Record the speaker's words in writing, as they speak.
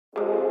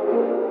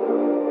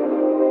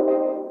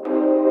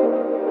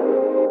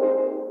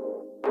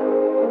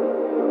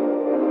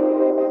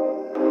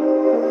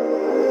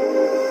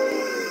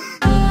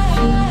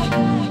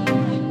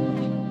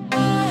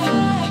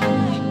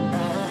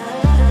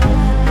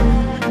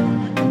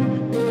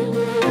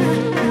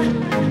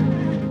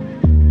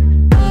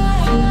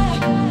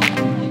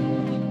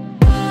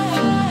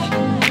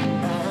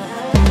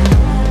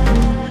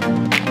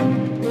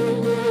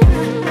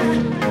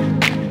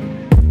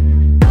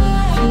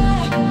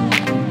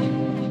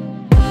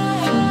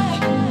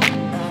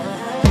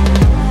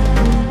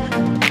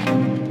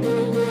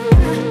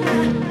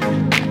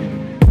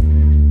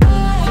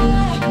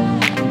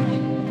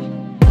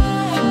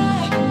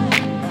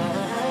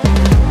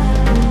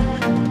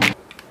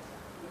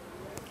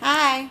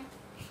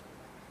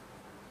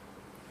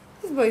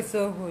boy is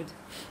so good.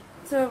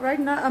 So right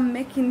now I'm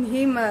making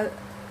him a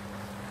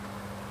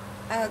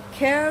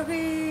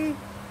curry.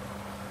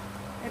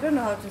 I don't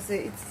know how to say.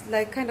 It's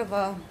like kind of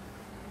a.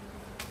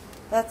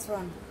 That's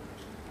one.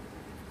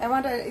 I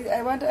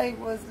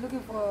was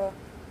looking for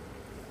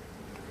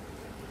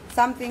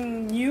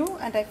something new,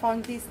 and I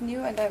found this new,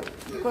 and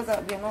because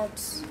we're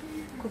not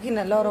cooking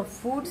a lot of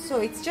food,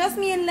 so it's just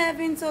me and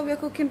Levin, so we're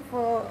cooking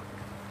for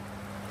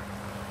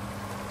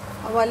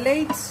our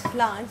late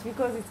lunch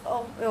because it's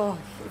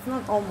it's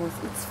not almost,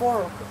 it's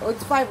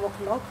 5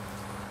 o'clock,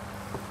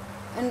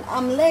 and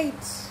I'm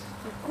late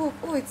to cook.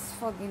 Oh, it's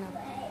fogging up.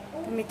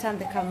 Let me turn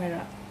the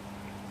camera.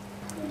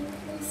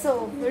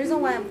 So the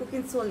reason why I'm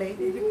cooking so late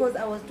is because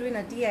I was doing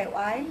a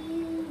DIY.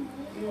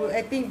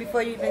 I think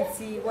before you even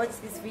watch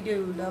this video,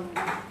 you will love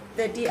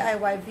the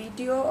DIY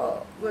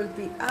video will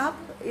be up.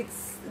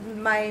 It's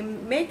my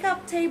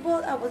makeup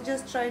table. I was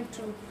just trying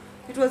to,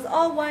 it was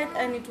all white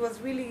and it was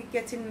really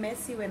getting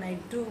messy when I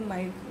do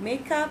my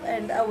makeup,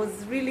 and I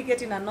was really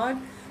getting annoyed.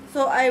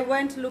 So I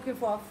went looking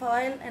for a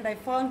file, and I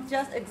found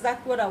just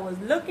exactly what I was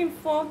looking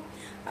for,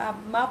 a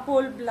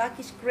maple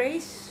blackish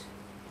grayish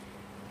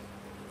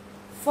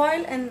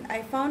foil, and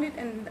I found it,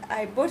 and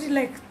I bought it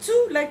like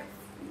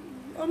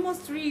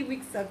almost 3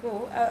 weeks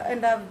ago,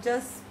 and I've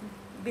just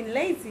been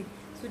lazy.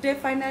 Today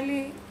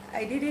finally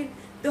I did it.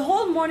 The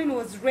whole morning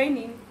was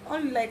raining.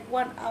 Only like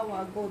 1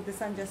 hour ago the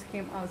sun just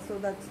came out, so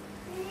that's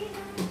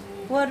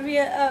what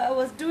I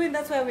was doing.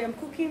 That's why we are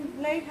cooking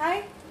late.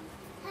 Hi.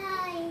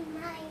 Hi.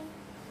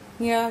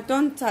 Yeah,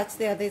 don't touch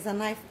there. There's a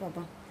knife,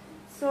 Baba.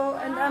 So,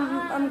 and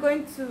I'm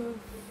going to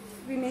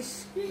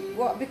finish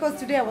because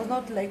today I was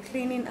not like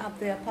cleaning up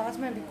the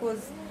apartment,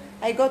 because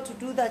I got to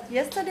do that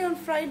yesterday on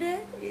Friday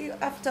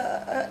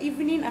after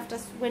evening, after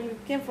when we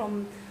came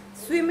from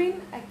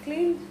swimming. I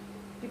cleaned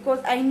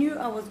because I knew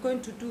I was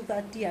going to do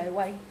that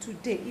DIY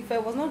today. If I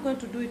was not going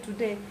to do it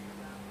today,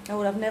 I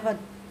would have never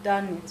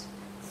done it.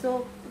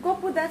 So go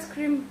put that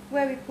cream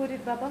where we put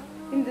it, Baba,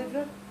 in the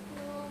drawer.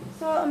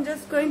 So I'm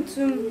just going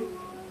to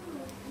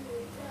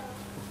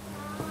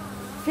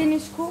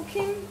finish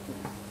cooking,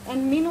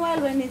 and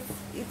meanwhile when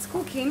it's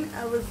cooking,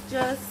 I will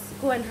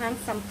just go and hang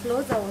some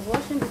clothes I was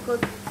washing,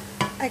 because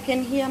I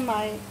can hear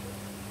my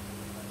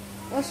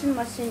washing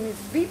machine is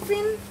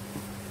beeping,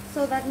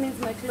 so that means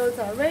my clothes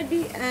are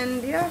ready.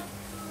 And yeah,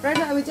 right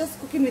now we're just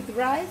cooking with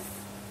rice.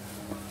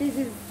 This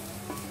is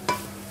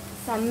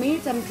some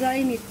meat. I'm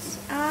drying it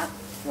up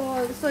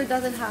so it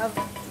doesn't have,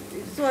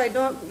 so we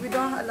don't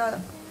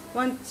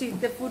want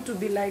the food to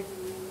be like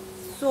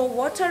so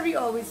watery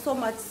or with so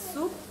much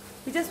soup.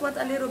 We just want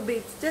a little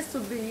bit, just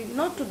to be,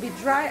 not to be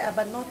dry,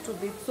 but not to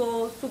be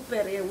so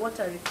super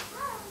watery.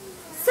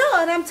 So,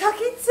 and I'm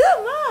talking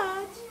too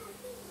much.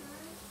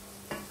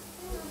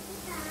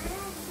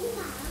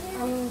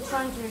 I'm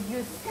trying to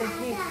reduce the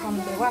heat from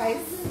the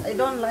rice. I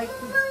don't like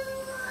my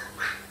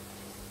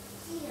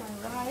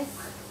rice.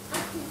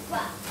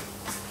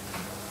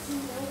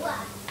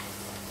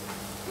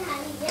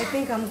 I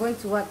think I'm going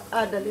to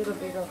add a little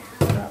bit of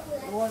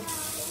water.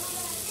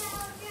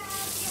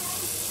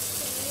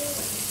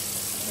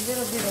 A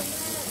little bit of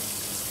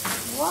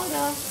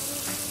water.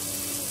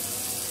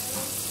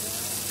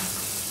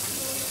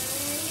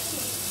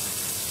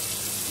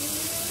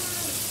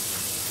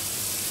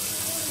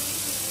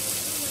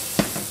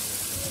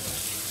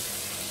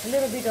 A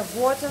little bit of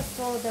water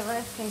so the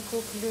rice can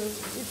cook.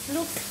 It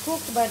looks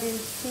cooked, but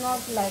it's not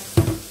like,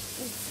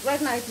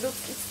 right now it's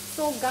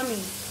so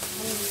gummy.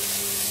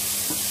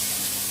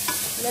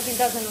 Levin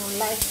doesn't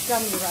like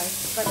gummy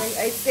rice, but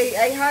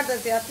I heard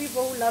that there are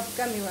people who love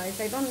gummy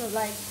rice. I don't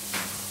like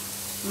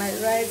my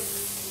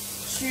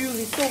rice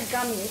chewy, so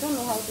gummy. I don't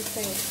know how to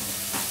say it.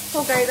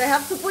 So guys, I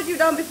have to put you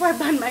down before I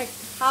burn my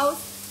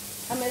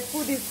house, and my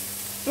food is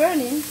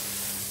burning.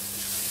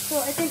 So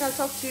I think I'll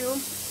talk to you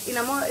in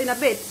a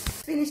bit.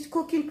 Finished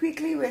cooking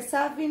quickly. We're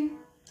serving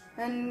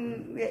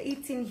and we're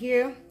eating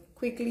here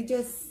quickly.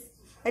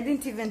 I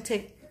didn't even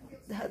take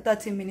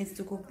 30 minutes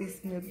to cook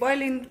this meal.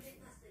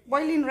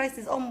 Boiling rice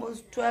is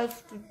almost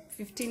 12 to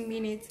 15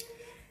 minutes,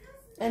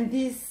 and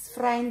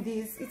frying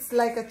this, it's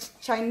like a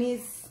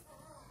Chinese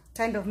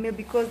kind of meal,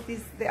 because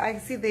I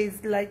see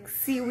there's like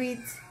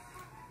seaweed.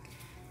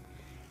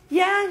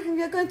 Yeah,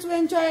 we are going to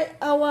enjoy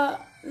our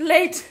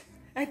late.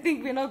 I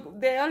think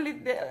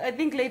I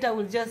think later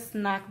we'll just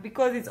snack,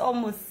 because it's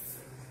almost,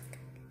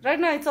 right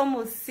now it's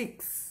almost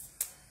 6,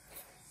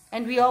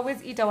 and we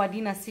always eat our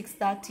dinner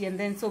 6:30, and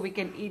then so we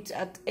can eat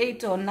at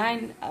 8 or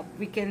 9.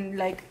 We can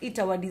like eat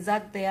our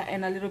dessert there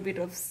and a little bit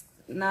of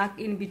snack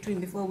in between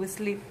before we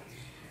sleep.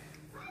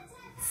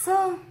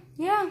 So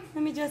yeah,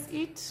 let me just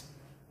eat,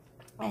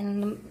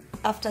 and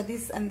after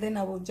this, and then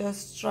I will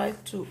just try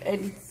to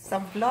edit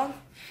some vlog,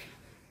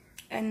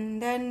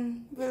 and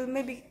then we'll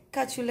maybe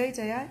catch you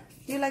later. Yeah,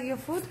 you like your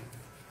food?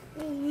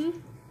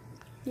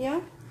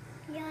 Yeah.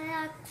 Yeah,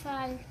 I like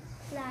fly.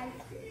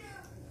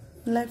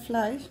 Like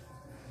flies?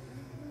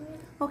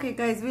 Okay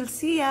guys, we'll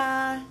see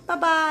ya. Bye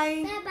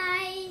bye. Bye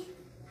bye.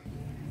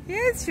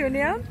 Here's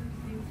Junior,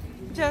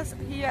 just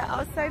here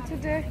outside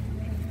today.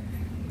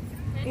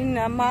 in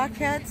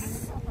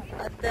markets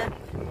at the...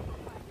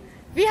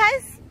 Wie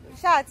heißt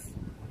Schatz?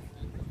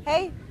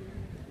 Hey?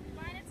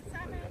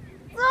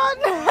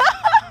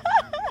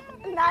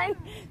 Nein,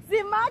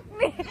 sie mag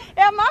nicht.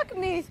 Er mag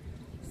nicht.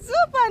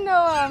 Super,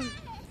 Noah.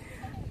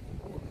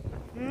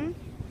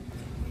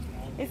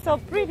 It's so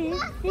pretty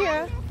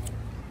here.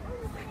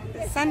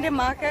 Sunday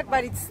market,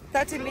 but it's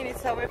 30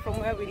 minutes away from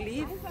where we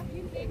live.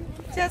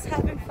 Just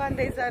having fun.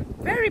 There's a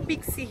very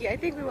big sea here. I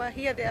think we were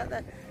here the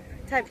other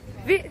time.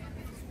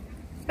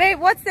 Babe,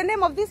 what's the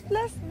name of this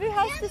place? Wie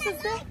heißt this?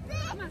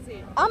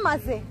 Ammersee.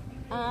 Ammersee.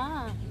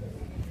 Ah.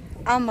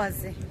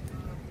 Ammersee.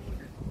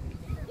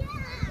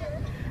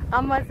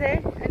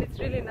 Ammersee, and it's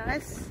really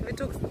nice. We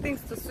took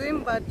things to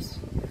swim, but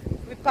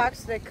we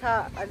parked the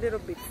car a little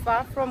bit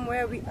far from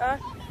where we are.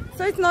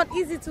 So it's not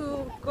easy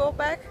to go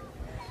back,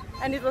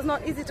 and it was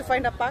not easy to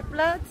find a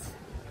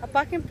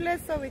parking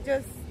place, so we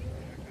just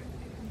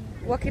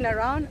walking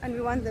around, and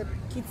we want the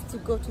kids to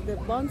go to the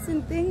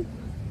bouncing thing.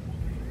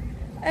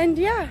 And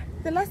yeah,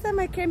 the last time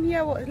I came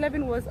here,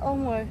 Levin was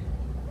almost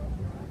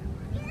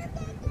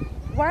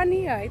 1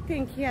 year, I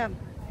think, yeah.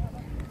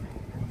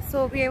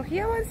 So we are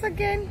here once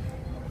again,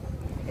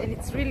 and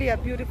it's really a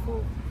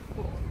beautiful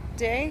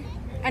day,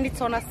 and it's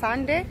on a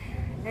Sunday,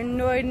 and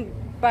knowing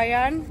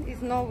Bayan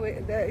is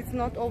it's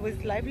not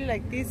always lively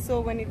like this. So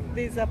when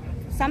there's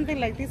something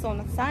like this on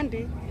a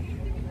Sunday,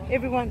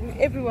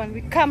 everyone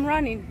we come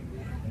running,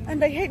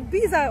 and the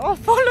bees are all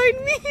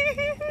following me.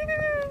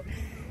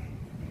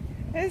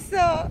 And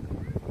so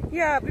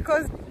yeah,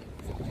 because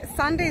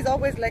Sunday is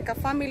always like a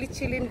family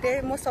chilling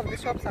day. Most of the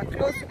shops are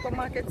closed,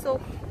 supermarkets. So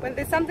when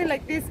there's something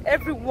like this,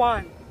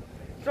 everyone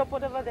drop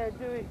whatever they're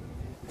doing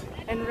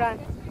and run.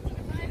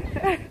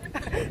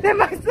 They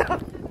must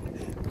have.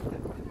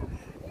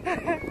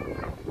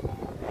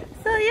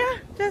 So yeah,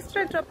 just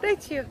trying to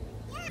update you.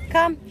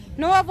 Come,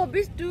 Noah, wo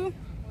bist du?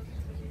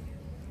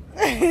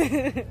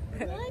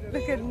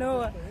 Look at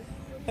Noah.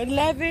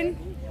 11.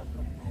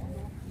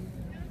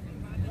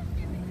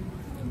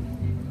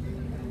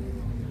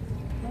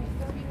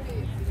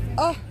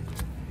 Oh,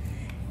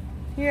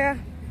 yeah,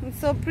 it's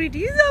so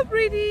pretty, so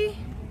pretty.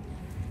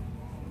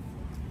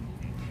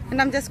 And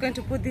I'm just going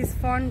to put this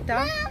phone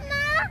down.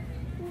 Mama,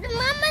 the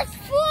mama's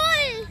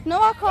full.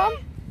 Noah, come.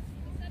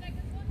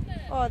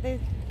 Oh, they.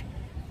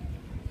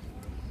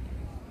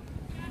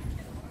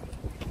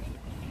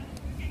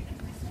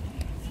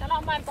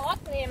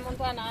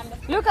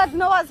 Look at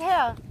Noah's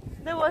hair.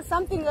 There was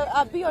something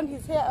a bee on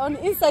his hair, on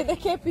inside the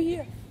cape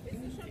here.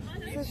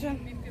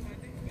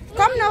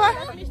 Come,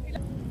 Noah.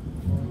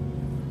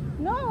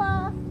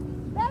 Noah,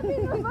 let me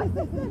know.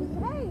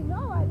 Hey,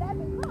 Noah, let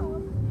me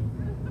know.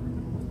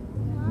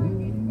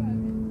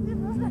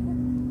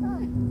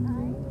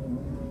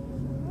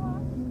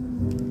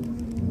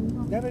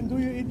 Devin, do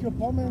you eat your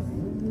pommes?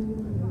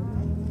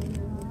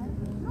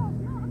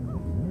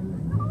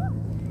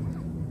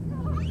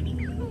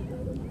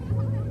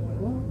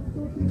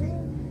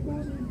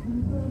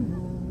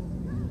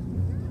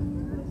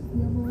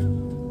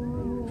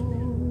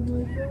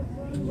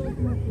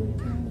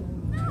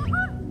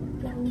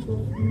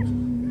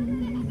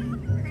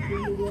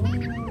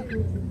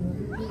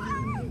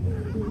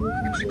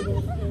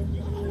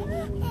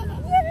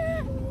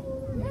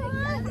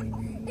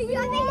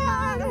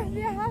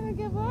 Wir haben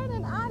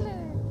gewonnen, alle.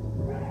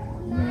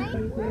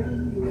 Nein,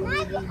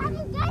 wir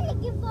haben keine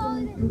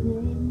gewonnen.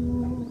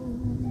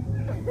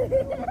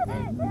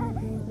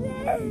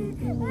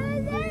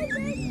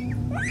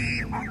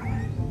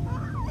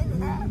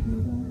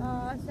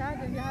 Oh,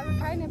 schade, wir haben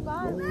keine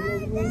Ball.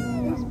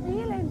 Wir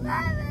spielen.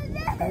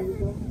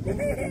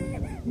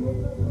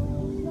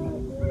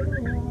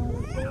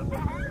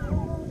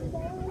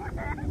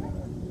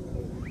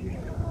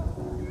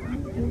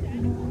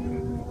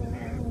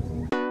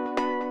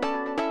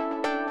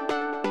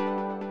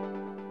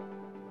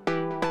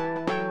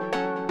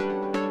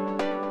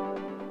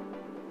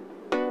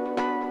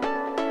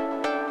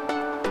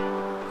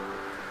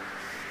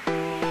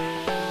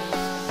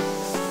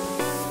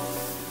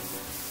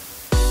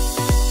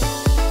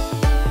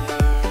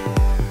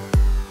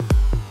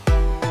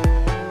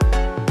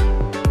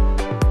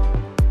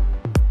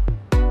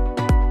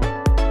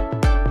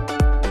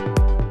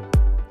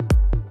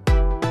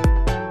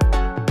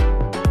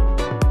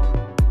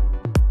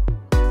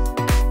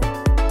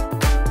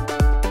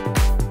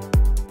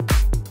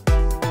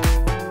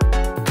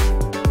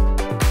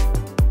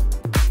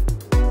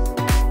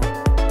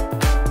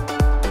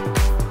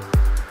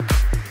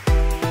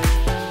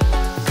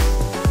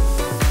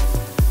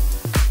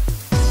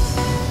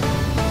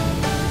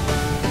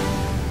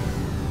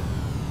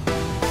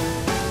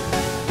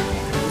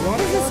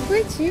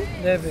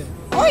 Devin.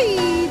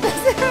 Ui, das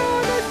ist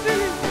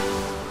schön.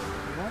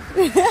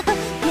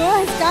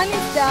 Noah ist gar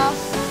nicht da.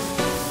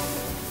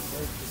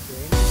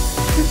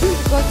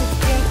 Because it's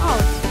came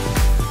out.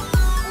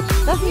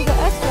 Das ist der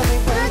extra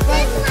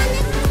way.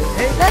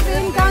 Das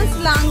ist ganz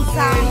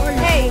langsam.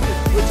 Hey,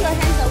 put your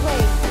hands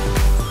away.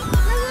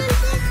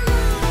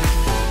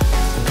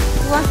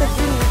 You want the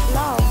drink with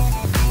love.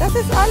 Das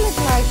ist alles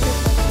gleich.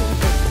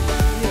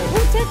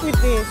 take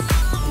with this.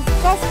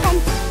 It's just come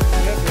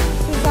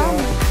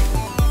zusammen.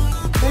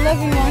 The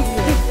living ones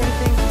different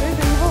things.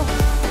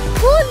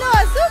 Oh no,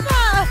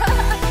 super!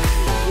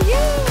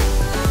 Yeah!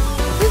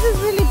 This is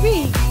really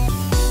big.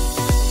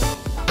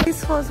 This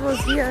horse was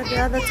here the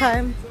other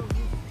time.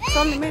 It's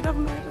only made of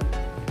metal.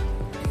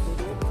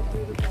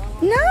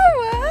 No!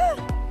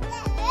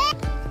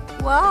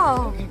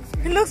 Wow!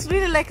 It looks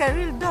really like a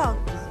real dog.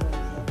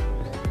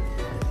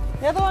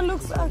 The other one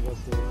looks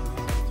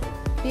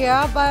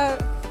yeah,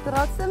 but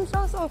trotzdem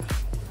so.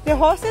 The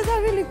horses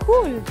are really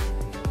cool.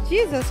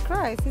 Jesus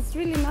Christ, it's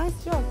really nice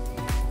job.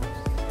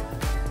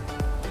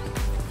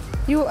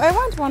 I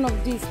want one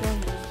of these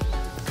ones.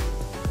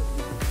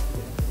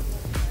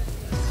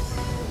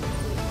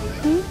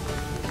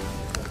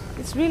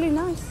 It's really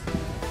nice.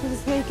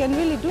 You can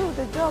really do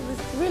the job.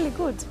 It's really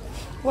good.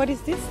 What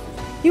is this?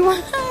 You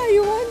want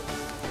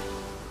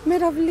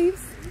made of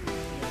leaves?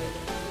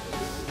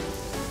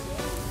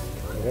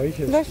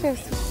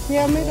 Luscious.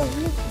 Yeah, made of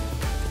leaves.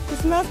 It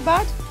smells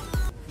bad.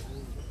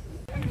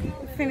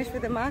 We finished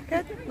with the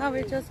market. Now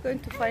we're just going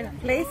to find a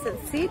place and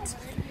sit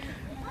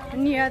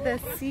near the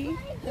sea,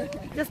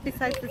 just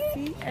beside the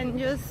sea, and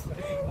just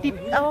dip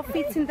our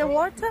feet in the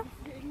water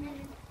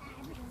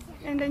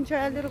and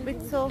enjoy a little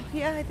bit. So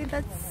yeah, I think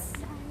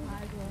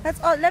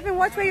that's all. Let me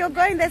watch where you're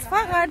going. There's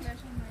Fahrrad.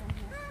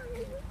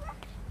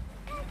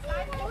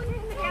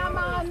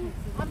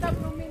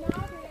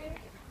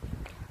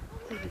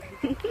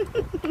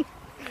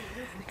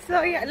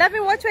 So yeah, let me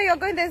watch where you're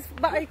going. There's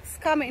bikes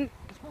coming.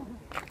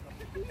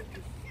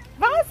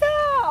 Wasser!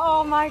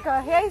 Oh my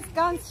God, here is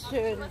ganz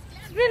schön.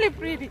 It's really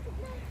pretty.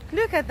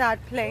 Look at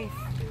that place.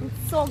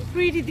 It's so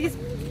pretty.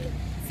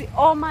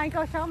 Oh my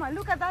gosh, Alma,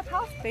 look at that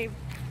house, babe.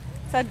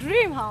 It's a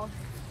dream house.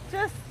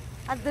 Just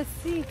at the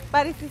sea,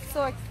 but it is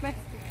so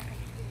expensive.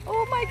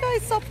 Oh my God,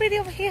 it's so pretty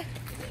over here.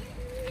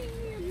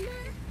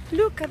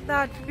 Look at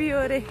that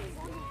beauty.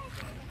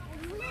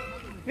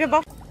 Wir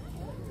brauchen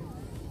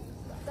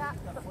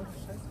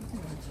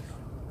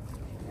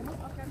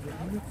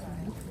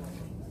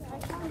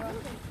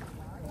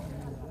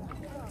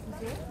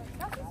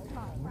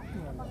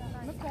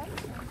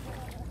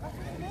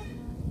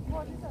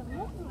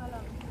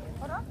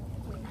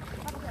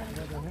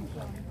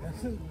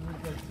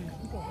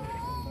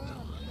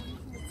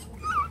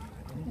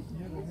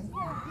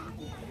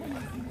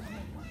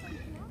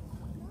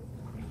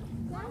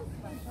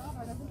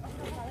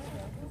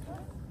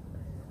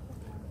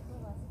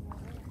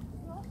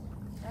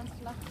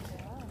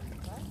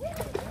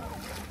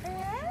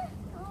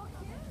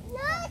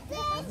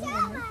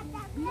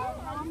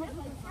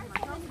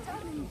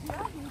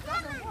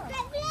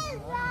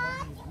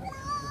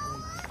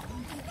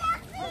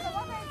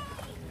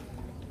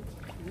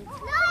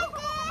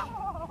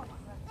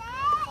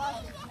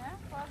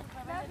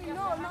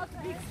no, not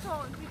big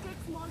stones. We take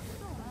small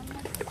stones.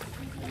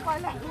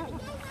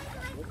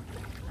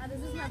 Das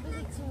ist ein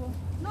bisschen zu.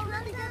 No, we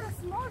only get a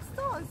small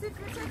stones. If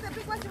you take the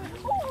big one,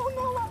 oh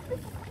Noah!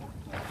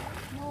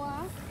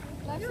 Noah,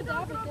 bleibst du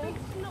da bitte?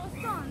 No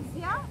stones,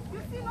 yeah? You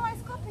see Noah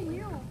is copying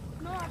you.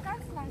 Noah,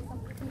 ganz langsam.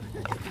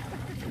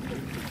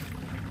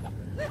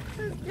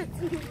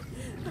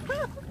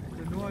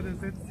 Der Noah, der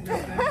setzt sich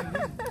auf deine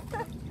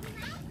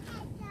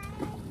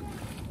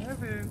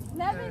Nevin.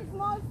 Nevin,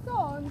 small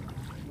stones.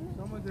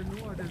 Schau mal, der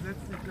Noah, der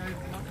setzt sich gleich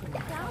ins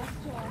Wasser.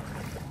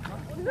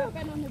 Look,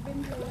 noch eine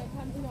Binde, da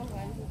kann sie noch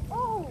rein.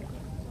 Oh!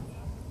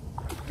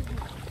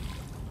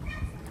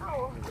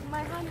 Oh,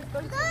 my hand is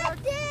going to hurt.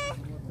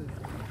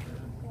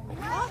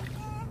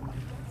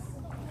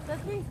 That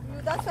means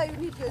that's why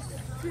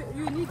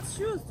you need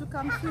shoes to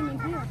come swimming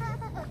here.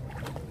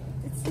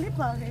 It's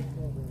slippery.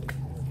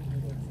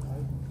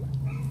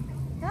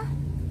 Yeah?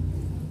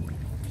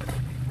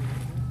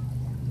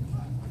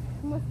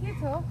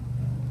 Mosquito.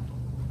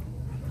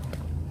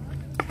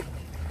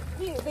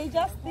 They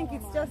just think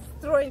it's just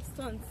throwing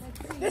stones.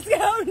 Let's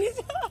go.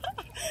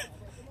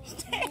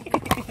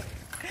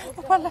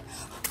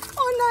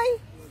 Oh no.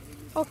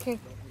 Okay.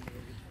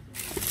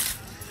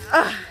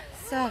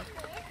 So.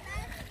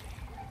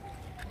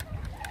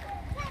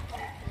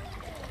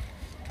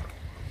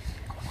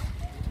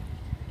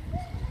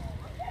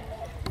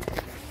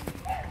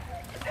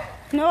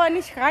 Noah,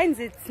 nicht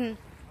reinsitzen.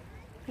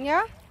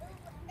 Ja?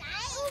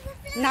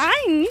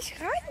 Nein, nicht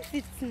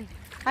reinsitzen.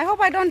 I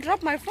hope I don't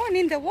drop my phone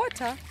in the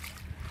water.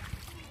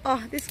 Oh,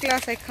 this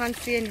glass I can't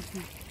see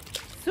anything.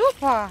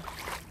 Super.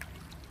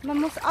 Man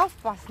muss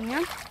aufpassen, ja?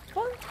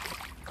 Voll.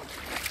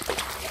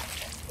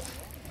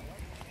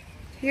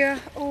 Here,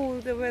 oh,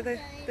 the weather,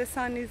 the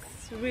sun is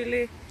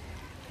really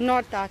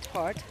not that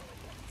hot.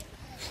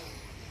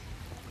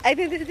 I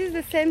think this is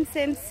the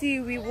same sea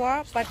we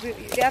were, but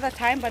the other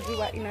time, but we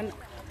were in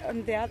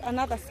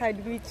another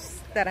side beach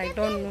that I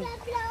don't know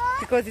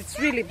because it's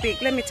really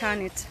big. Let me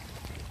turn it.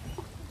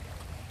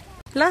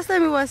 Last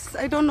time it was,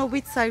 I don't know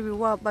which side we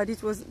were, but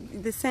it was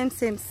the same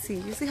sea.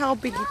 You see how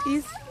big it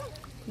is?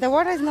 The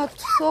water is not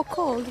so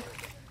cold.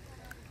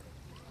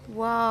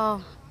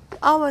 Wow.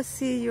 Our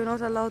sea, you're not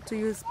allowed to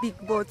use big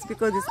boats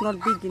because it's not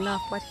big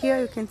enough. But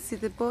here you can see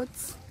the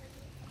boats.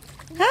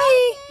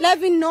 Hi,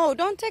 Levin, no,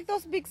 don't take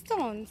those big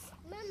stones.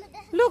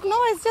 Look,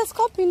 Noah is just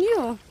copying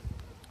you.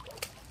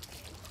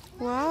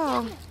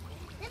 Wow.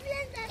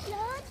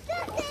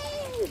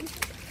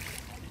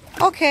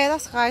 Okay,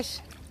 das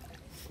reicht.